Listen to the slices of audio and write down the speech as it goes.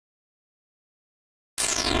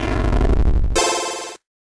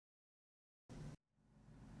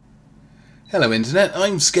Hello Internet,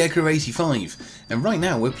 I'm Scarecrow85 and right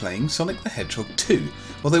now we're playing Sonic the Hedgehog 2.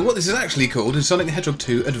 Although what this is actually called is Sonic the Hedgehog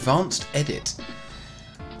 2 Advanced Edit.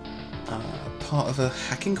 Part of a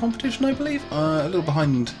hacking competition, I believe? A little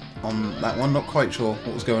behind on that one, not quite sure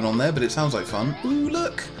what was going on there, but it sounds like fun. Ooh,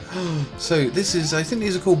 look! So this is, I think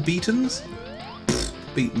these are called Beatons.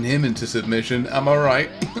 Beaten him into submission, am I right?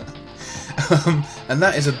 And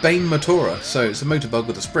that is a Bane Motora, so it's a motor bug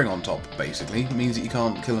with a spring on top, basically. It means that you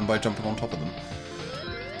can't kill them by jumping on top of them.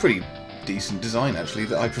 Pretty decent design, actually.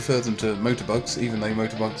 That I prefer them to motor bugs, even though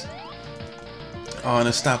motor bugs are an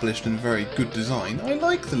established and very good design. I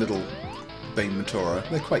like the little Bane Motora.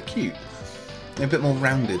 They're quite cute. They're a bit more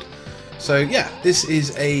rounded. So yeah, this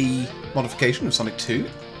is a modification of Sonic 2,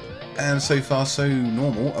 and so far so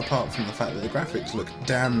normal, apart from the fact that the graphics look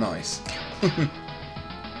damn nice.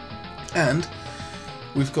 And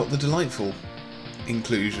we've got the delightful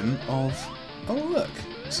inclusion of, oh look,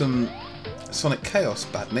 some Sonic Chaos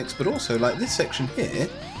badniks, but also like this section here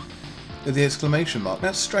with the exclamation mark.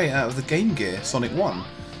 That's straight out of the Game Gear Sonic 1.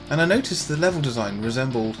 And I noticed the level design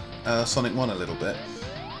resembled Sonic 1 a little bit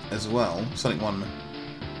as well. Sonic 1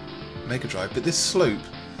 Mega Drive, but this slope,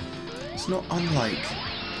 it's not unlike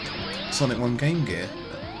Sonic 1 Game Gear.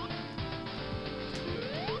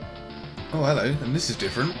 Oh hello, and this is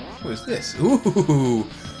different. What is this? Ooh!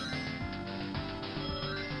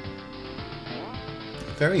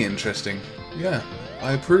 Very interesting. Yeah,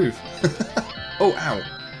 I approve. Oh, ow!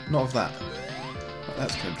 Not of that.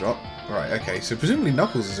 That's going to drop. Right, okay, so presumably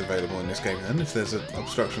Knuckles is available in this game then, if there's an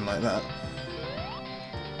obstruction like that.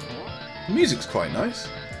 The music's quite nice.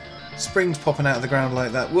 Springs popping out of the ground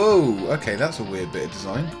like that. Whoa! Okay, that's a weird bit of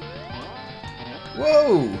design.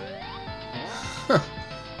 Whoa!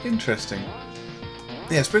 Interesting.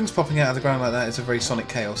 Yeah, springs popping out of the ground like that is a very Sonic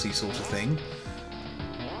Chaos-y sort of thing.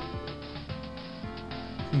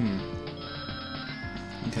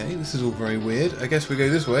 Okay, this is all very weird. I guess we go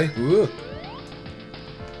this way. Whoa.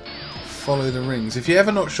 Follow the rings. If you're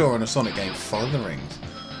ever not sure in a Sonic game, follow the rings.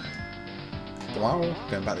 Wow,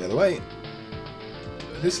 going back the other way.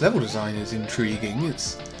 This level design is intriguing.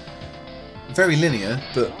 It's very linear,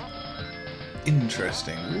 but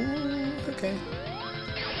interesting. Ooh, okay.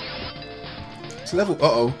 It's level.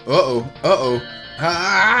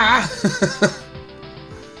 Ah!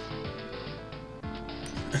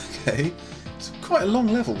 Okay, it's quite a long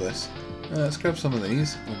level. This. Let's grab some of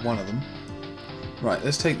these, or one of them. Right,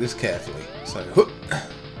 let's take this carefully. So, whoop.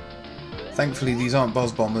 Thankfully, these aren't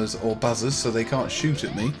buzz bombers or buzzers, so they can't shoot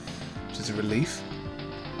at me, which is a relief.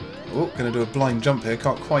 Oh, gonna do a blind jump here.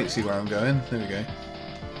 Can't quite see where I'm going. There we go.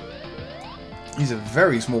 These are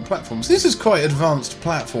very small platforms. This is quite advanced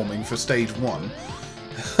platforming for stage 1.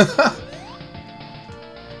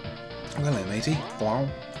 Hello, matey. Wow.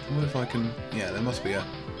 I wonder if I can... Yeah, there must be a...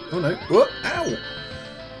 Oh, no. Whoa! Ow!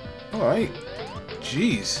 Alright.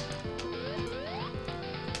 Jeez.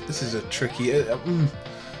 This is a tricky... Am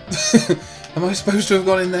I supposed to have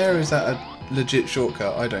gone in there, or is that a legit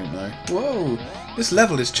shortcut? I don't know. Whoa! This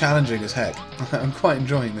level is challenging as heck. I'm quite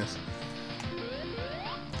enjoying this.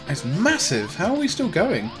 It's massive! How are we still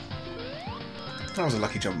going? That was a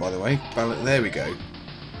lucky jump, by the way. There we go.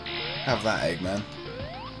 Have that, Eggman.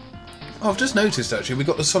 Oh, I've just noticed, actually, we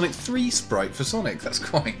got the Sonic 3 sprite for Sonic. That's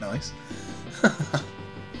quite nice.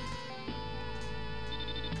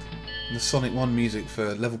 The Sonic 1 music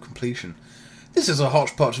for level completion. This is a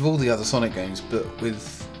hodgepodge of all the other Sonic games, but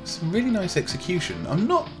with some really nice execution. I'm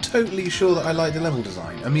not totally sure that I like the level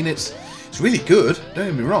design. I mean, it's really good. Don't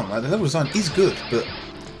get me wrong. Like, the level design is good, but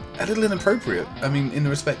a little inappropriate. I mean, in the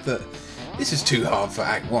respect that this is too hard for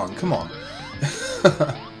Act 1. Come on.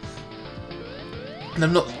 And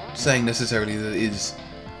I'm not saying necessarily that it is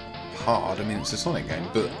hard. I mean, it's a Sonic game,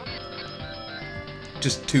 but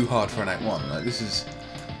just too hard for an Act 1. Like, there's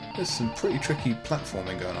some pretty tricky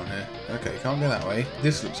platforming going on here. Okay, can't go that way.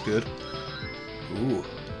 This looks good. Ooh.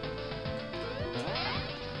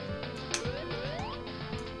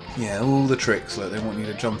 Yeah, all the tricks. Like, they want you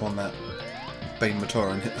to jump on that Bane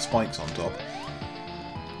Motora and hit the spikes on top.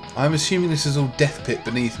 I'm assuming this is all death pit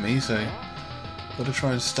beneath me, so got to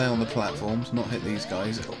try and stay on the platforms, not hit these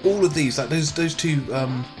guys. All of these, like those two, I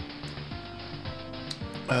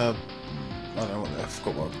don't know what I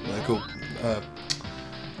forgot what they're called.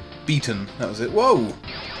 Beaten, that was it. Whoa!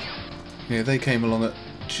 Yeah, they came along at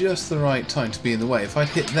just the right time to be in the way. If I'd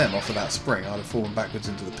hit them off of that spring, I'd have fallen backwards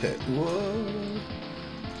into the pit. Whoa!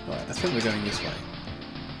 Right, I think we're going this way.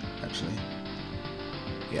 Actually.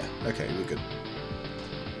 Yeah, okay, we're good.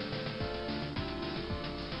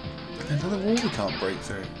 Another wall we can't break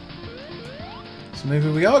through. So maybe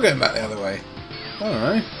we are going back the other way.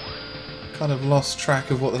 Alright. kind of lost track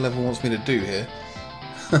of what the level wants me to do here.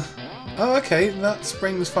 Oh, okay, that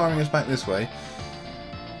spring's firing us back this way.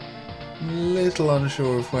 Little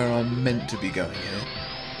unsure of where I'm meant to be going here.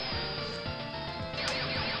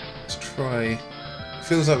 Let's try...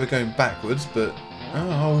 Feels like we're going backwards, but...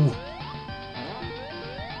 Oh!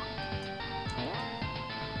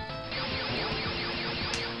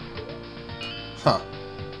 Huh.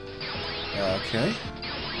 Okay.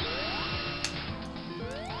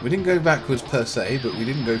 We didn't go backwards per se, but we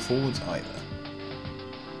didn't go forwards either.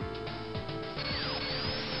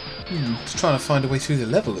 Just trying to find a way through the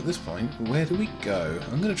level at this point. Where do we go?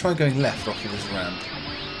 I'm going to try going left off of this ramp.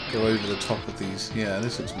 Go over the top of these. Yeah,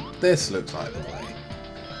 this looks like the way.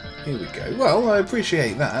 Here we go. Well, I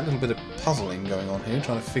appreciate that. A little bit of puzzling going on here,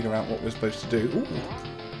 trying to figure out what we're supposed to do. Ooh,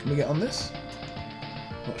 can we get on this?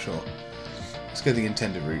 Not sure. Let's go the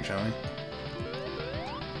intended route, shall we?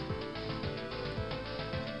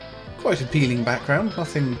 Quite appealing background.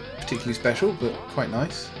 Nothing particularly special, but quite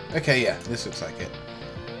nice. Okay, yeah, this looks like it.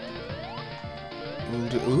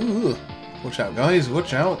 Ooh, watch out, guys!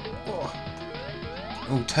 Watch out!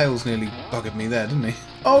 Oh, Tails nearly buggered me there, didn't he?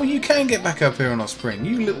 Oh, you can get back up here on a spring,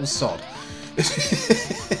 you little sod!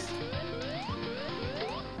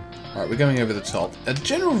 Alright, we're going over the top. A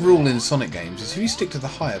general rule in Sonic games is if you stick to the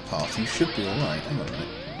higher path, you should be alright. Hang on a minute.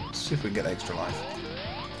 Let's see if we can get extra life.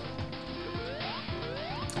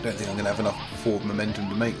 I don't think I'm going to have enough forward momentum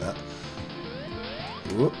to make that.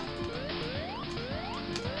 Whoop.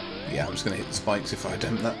 Yeah, I'm just going to hit the spikes if I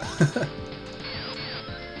attempt that.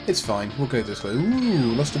 It's fine, we'll go this way.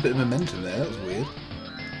 Ooh, lost a bit of momentum there, that was weird.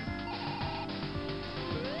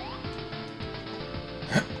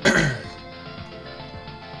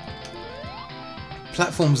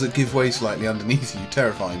 Platforms that give way slightly underneath you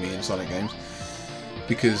terrify me in Sonic games.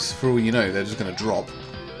 Because, for all you know, they're just going to drop.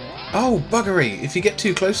 Oh, buggery! If you get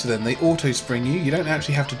too close to them, they auto-spring you. You don't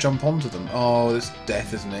actually have to jump onto them. Oh, that's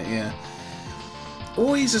death, isn't it? Yeah.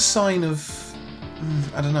 Always a sign of...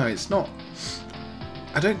 I don't know, it's not...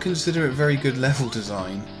 I don't consider it very good level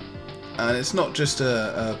design. And it's not just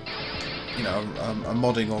a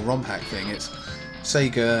modding or Romhack thing. It's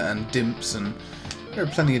Sega and Dimps, and there are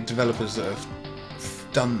plenty of developers that have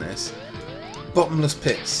done this. Bottomless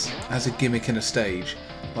pits as a gimmick in a stage.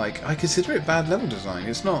 Like, I consider it bad level design.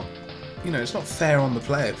 It's not, it's not fair on the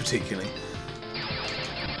player particularly.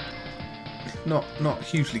 Not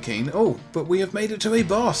hugely keen. Oh, but we have made it to a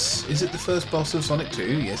boss. Is it the first boss of Sonic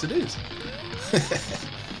 2? Yes, it is.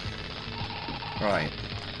 Right.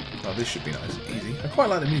 Oh, this should be nice and easy. I quite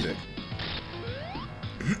like the music.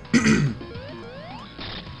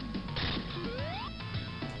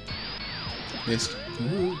 Missed.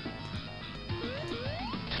 Ooh.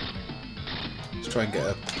 Let's try and get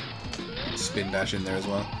a spin dash in there as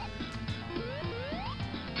well.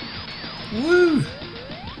 Woo!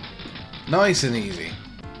 Nice and easy.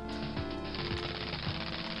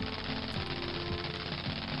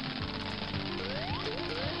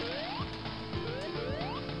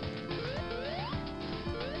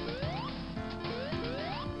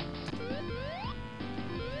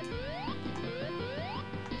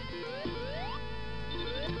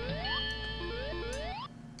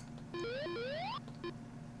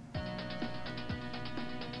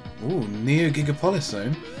 Ooh, Neo Gigapolis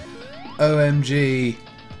Zone. OMG.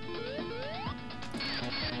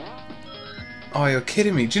 Oh, you're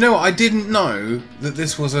kidding me. Do you know what? I didn't know that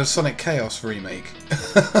this was a Sonic Chaos remake.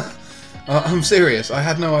 I'm serious. I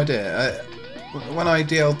had no idea. When I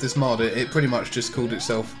DL'd this mod, it pretty much just called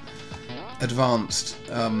itself Advanced...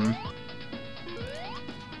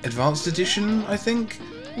 Advanced Edition, I think?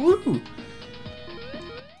 Woo!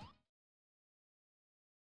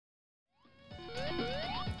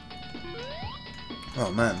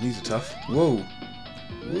 Oh man, these are tough. Whoa.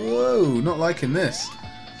 Whoa, not liking this.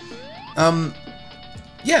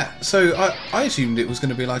 Yeah, so I assumed it was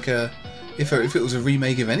going to be like a... If it was a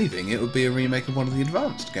remake of anything, it would be a remake of one of the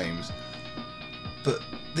advanced games. But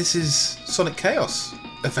this is Sonic Chaos,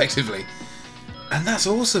 effectively. And that's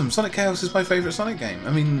awesome! Sonic Chaos is my favourite Sonic game.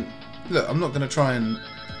 I mean, look, I'm not going to try and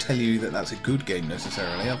tell you that that's a good game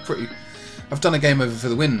necessarily. I've done a game over for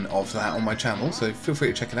the win of that on my channel, so feel free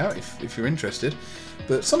to check it out if you're interested.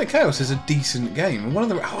 But Sonic Chaos is a decent game. And one of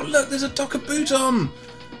the... Oh look, there's a Docker Booton!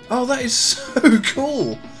 Oh, that is so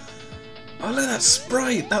cool! Oh, look at that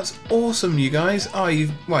sprite! That's awesome, you guys! Oh,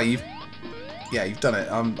 you've done it.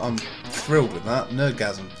 I'm thrilled with that.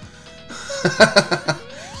 Nerdgasm.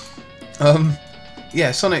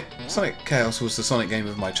 Yeah, Sonic Chaos was the Sonic game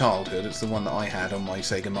of my childhood. It's the one that I had on my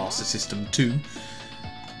Sega Master System 2.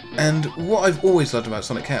 And what I've always loved about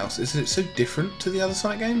Sonic Chaos is that it's so different to the other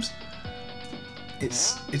Sonic games.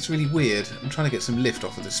 it's really weird. I'm trying to get some lift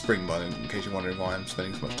off of this spring, by the way, in case you're wondering why I'm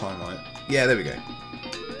spending so much time on it. Yeah, there we go.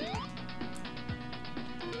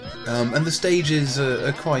 And the stages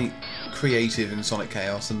are quite creative in Sonic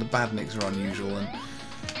Chaos, and the badniks are unusual, and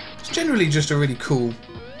it's generally just a really cool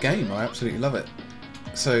game. I absolutely love it.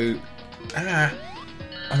 So,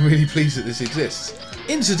 I'm really pleased that this exists.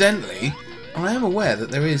 Incidentally, I am aware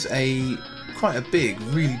that there is quite a big,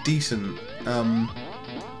 really decent,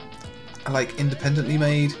 like independently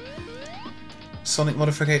made Sonic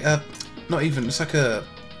modification. Not even. It's like a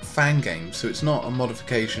fan game, so it's not a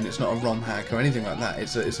modification. It's not a ROM hack or anything like that.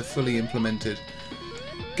 It's a fully implemented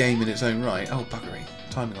game in its own right. Oh, buggery!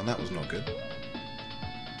 Timing on that was not good.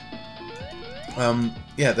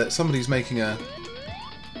 Yeah, that somebody's making a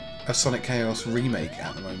Sonic Chaos remake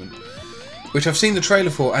at the moment, which I've seen the trailer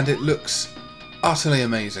for, and it looks utterly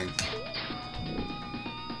amazing.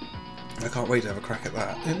 I can't wait to have a crack at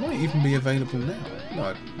that. It might even be available now. No,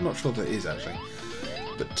 I'm not sure that it is actually.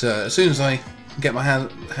 But as soon as I get my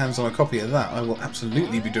hands on a copy of that, I will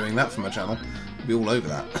absolutely be doing that for my channel. I'll be all over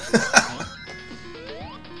that.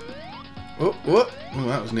 Oh,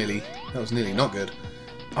 that was nearly not good.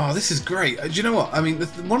 Oh, this is great. Do you know what? I mean,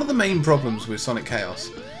 one of the main problems with Sonic Chaos,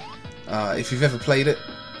 if you've ever played it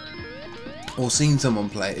or seen someone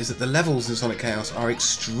play it, is that the levels in Sonic Chaos are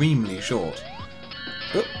extremely short.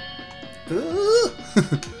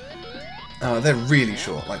 They're really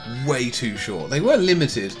short, like way too short. They were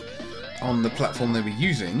limited on the platform they were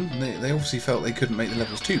using. They obviously felt they couldn't make the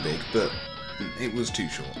levels too big, but it was too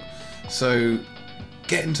short. So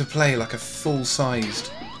getting to play like a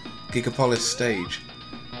full-sized Gigapolis stage,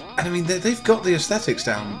 and I mean they've got the aesthetics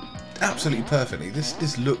down absolutely perfectly.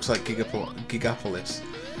 This looks like Gigapolis.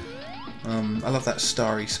 I love that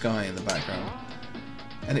starry sky in the background,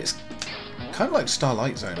 and it's kind of like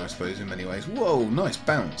Starlight Zone, I suppose, in many ways. Whoa, nice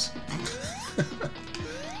bounce.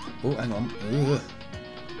 Oh, hang on. Ugh.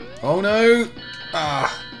 Oh no!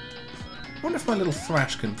 Ah! I wonder if my little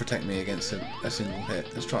thrash can protect me against a single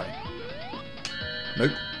hit. Let's try.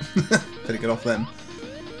 Nope. Better get off them.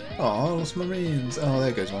 Oh, lost my marines. Oh,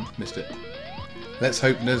 there goes one. Missed it. Let's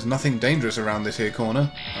hope there's nothing dangerous around this here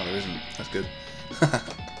corner. Oh, there isn't. That's good.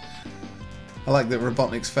 I like that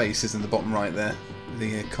Robotnik's face is in the bottom right there.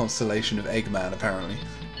 The constellation of Eggman, apparently.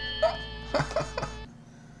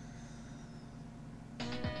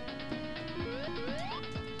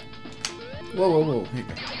 Whoa. Here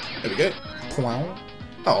we go. There we go.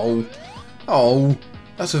 Oh.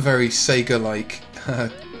 That's a very Sega-like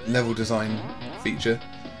level design feature.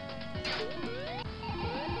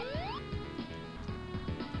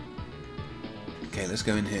 Okay, let's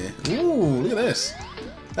go in here. Ooh, look at this.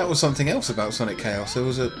 That was something else about Sonic Chaos. There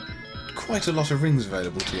was quite a lot of rings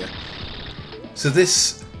available to you. So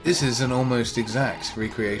this is an almost exact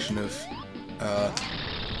recreation of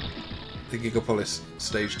the Gigapolis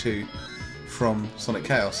Stage 2 from Sonic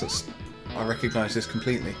Chaos. I recognise this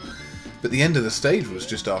completely. But the end of the stage was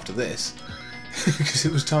just after this, because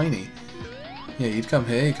it was tiny. Yeah, you'd come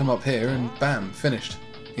here, you'd come up here, and bam, finished.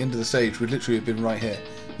 The end of the stage would literally have been right here.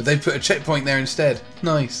 But they put a checkpoint there instead.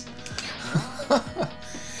 Nice.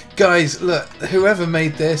 Guys, look, whoever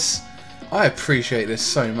made this, I appreciate this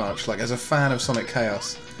so much. Like, as a fan of Sonic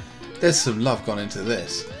Chaos, there's some love gone into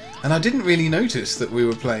this. And I didn't really notice that we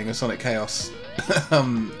were playing a Sonic Chaos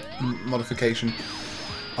modification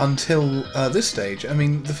until this stage. I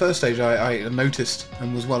mean, the first stage I noticed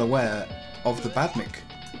and was well aware of the Badnik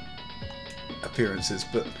appearances,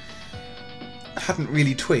 but hadn't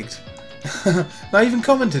really twigged. And I even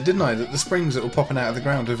commented, didn't I, that the springs that were popping out of the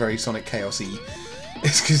ground were very Sonic Chaos-y.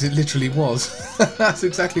 It's because it literally was. That's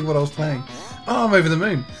exactly what I was playing. Oh, I'm over the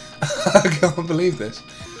moon. I can't believe this.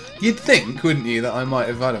 You'd think, wouldn't you, that I might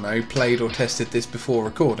have, I don't know, played or tested this before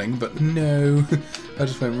recording, but no. I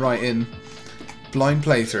just went right in. Blind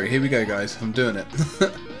playthrough. Here we go, guys. I'm doing it.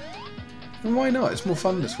 And why not? It's more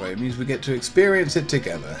fun this way. It means we get to experience it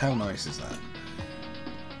together. How nice is that?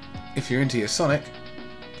 If you're into your Sonic...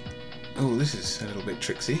 Oh, this is a little bit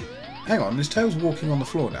tricksy. Hang on, is Tails walking on the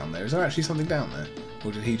floor down there? Is there actually something down there?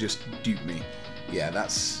 Or did he just dupe me? Yeah,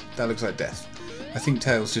 that looks like death. I think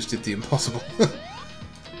Tails just did the impossible.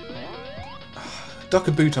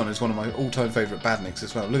 Dr. Bouton is one of my all-time favourite badniks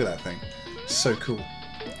as well. Look at that thing. So cool.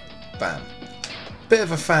 Bam. Bit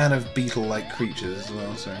of a fan of beetle-like creatures as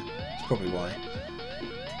well, so that's probably why.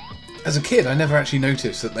 As a kid, I never actually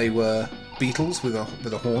noticed that they were beetles with a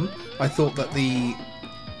horn. I thought that the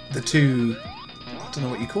two... I don't know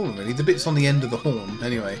what you call them really, the bits on the end of the horn,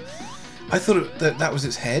 anyway. I thought that was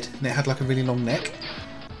its head, and it had like a really long neck.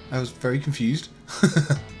 I was very confused.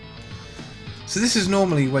 So this is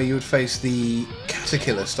normally where you would face the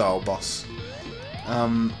Caterkiller style boss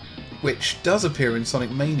which does appear in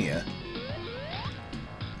Sonic Mania.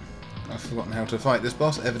 I've forgotten how to fight this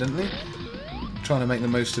boss, evidently. Trying to make the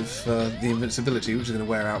most of the invincibility, which is going to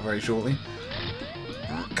wear out very shortly.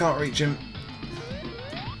 Can't reach him.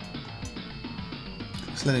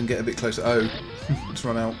 Let's let him get a bit closer. Oh, it's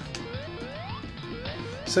run out.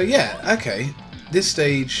 So yeah, okay. This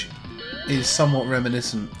stage is somewhat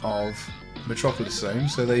reminiscent of Metropolis Zone,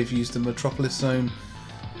 so they've used the Metropolis Zone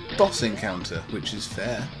boss encounter, which is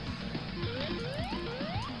fair.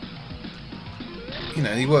 You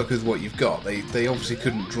know, you work with what you've got. They obviously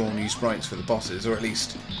couldn't draw new sprites for the bosses, or at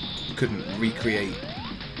least couldn't recreate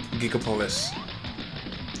Gigapolis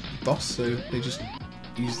boss, so they just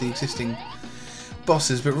used the existing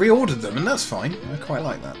bosses but reordered them, and that's fine. I quite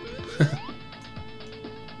like that.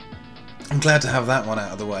 I'm glad to have that one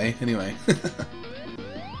out of the way, anyway.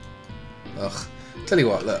 Ugh. Tell you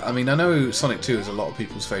what, look, I mean, I know Sonic 2 is a lot of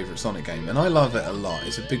people's favourite Sonic game, and I love it a lot.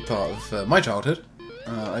 It's a big part of my childhood.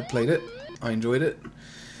 I played it. I enjoyed it.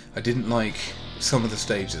 I didn't like some of the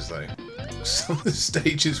stages, though. Some of the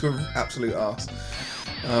stages were absolute arse.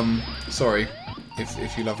 Sorry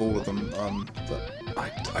if you love all of them, but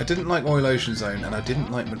I didn't like Oil Ocean Zone, and I didn't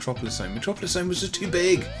like Metropolis Zone. Metropolis Zone was just too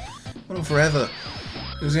big. Went on forever.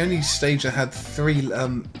 It was the only stage that had 3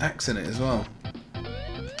 acts in it as well.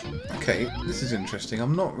 Okay, this is interesting.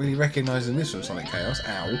 I'm not really recognising this from Sonic Chaos.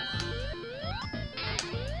 Ow.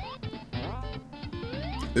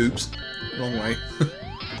 Oops. Wrong way.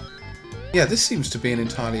 Yeah, this seems to be an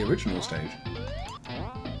entirely original stage.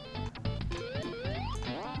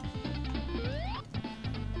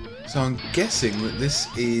 So I'm guessing that this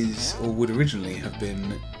is, or would originally have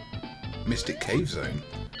been, Mystic Cave Zone.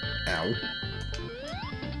 Ow.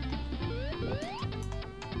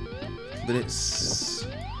 But it's...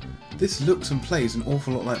 This looks and plays an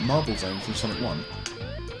awful lot like Marble Zone from Sonic 1.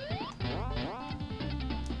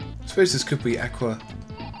 I suppose this could be Aqua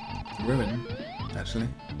Ruin, actually.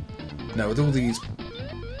 No, with all these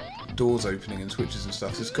doors opening and switches and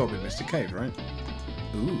stuff, it's got to be Mystic Cave, right?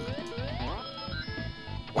 Ooh.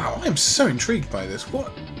 Wow, I am so intrigued by this.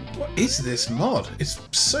 What is this mod? It's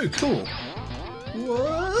so cool.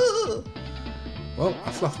 Whoa! Well,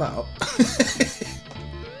 I fluffed that up.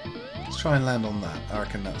 Let's try and land on that. I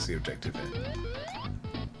reckon that's the objective here.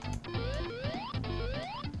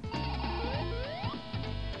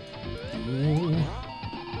 Ooh.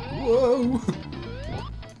 Whoa!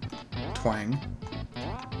 Twang.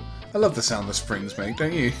 I love the sound the springs make,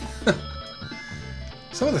 don't you?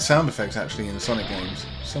 Some of the sound effects actually in the Sonic games,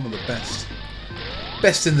 some of the best.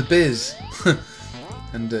 Best in the biz!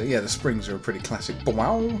 And yeah, the springs are a pretty classic.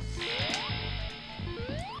 Wow!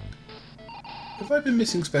 Have I been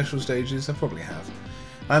missing special stages? I probably have.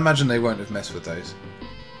 I imagine they won't have messed with those.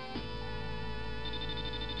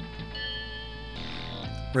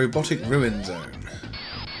 Robotic Ruin Zone.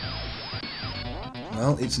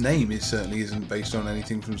 Well, its name certainly isn't based on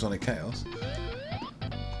anything from Sonic Chaos.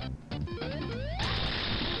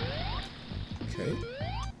 Okay.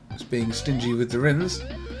 It's being stingy with the rins.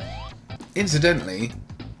 Incidentally,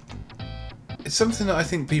 it's something that I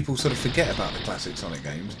think people sort of forget about the classic Sonic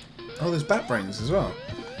games. Oh, there's Bat Brains as well.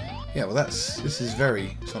 Yeah, well this is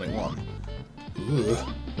very Sonic 1.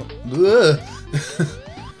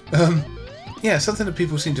 Yeah, something that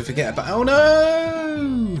people seem to forget about. Oh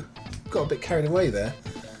no! Got a bit carried away there.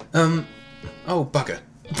 Oh, bugger.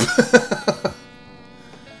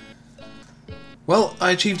 Well,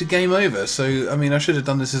 I achieved a game over, so, I mean, I should have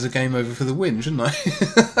done this as a game over for the win, shouldn't I?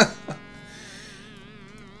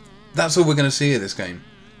 That's all we're going to see of this game.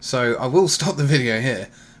 So, I will stop the video here,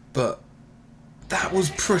 but that was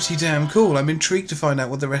pretty damn cool. I'm intrigued to find out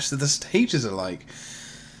what the rest of the stages are like.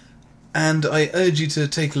 And I urge you to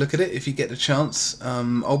take a look at it if you get a chance.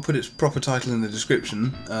 I'll put its proper title in the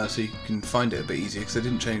description so you can find it a bit easier, because I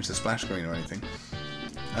didn't change the splash screen or anything.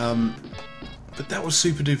 But that was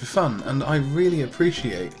super duper fun, and I really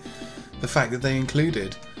appreciate the fact that they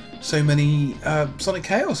included so many Sonic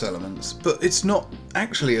Chaos elements. But it's not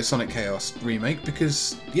actually a Sonic Chaos remake,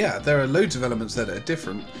 because, yeah, there are loads of elements that are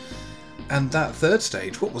different. And that third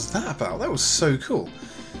stage, what was that about? That was so cool.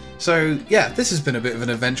 So, yeah, this has been a bit of an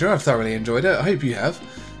adventure. I've thoroughly enjoyed it. I hope you have.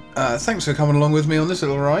 Thanks for coming along with me on this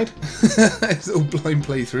little ride. It's a little blind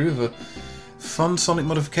playthrough of a fun Sonic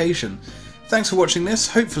modification. Thanks for watching this.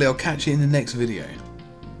 Hopefully I'll catch you in the next video.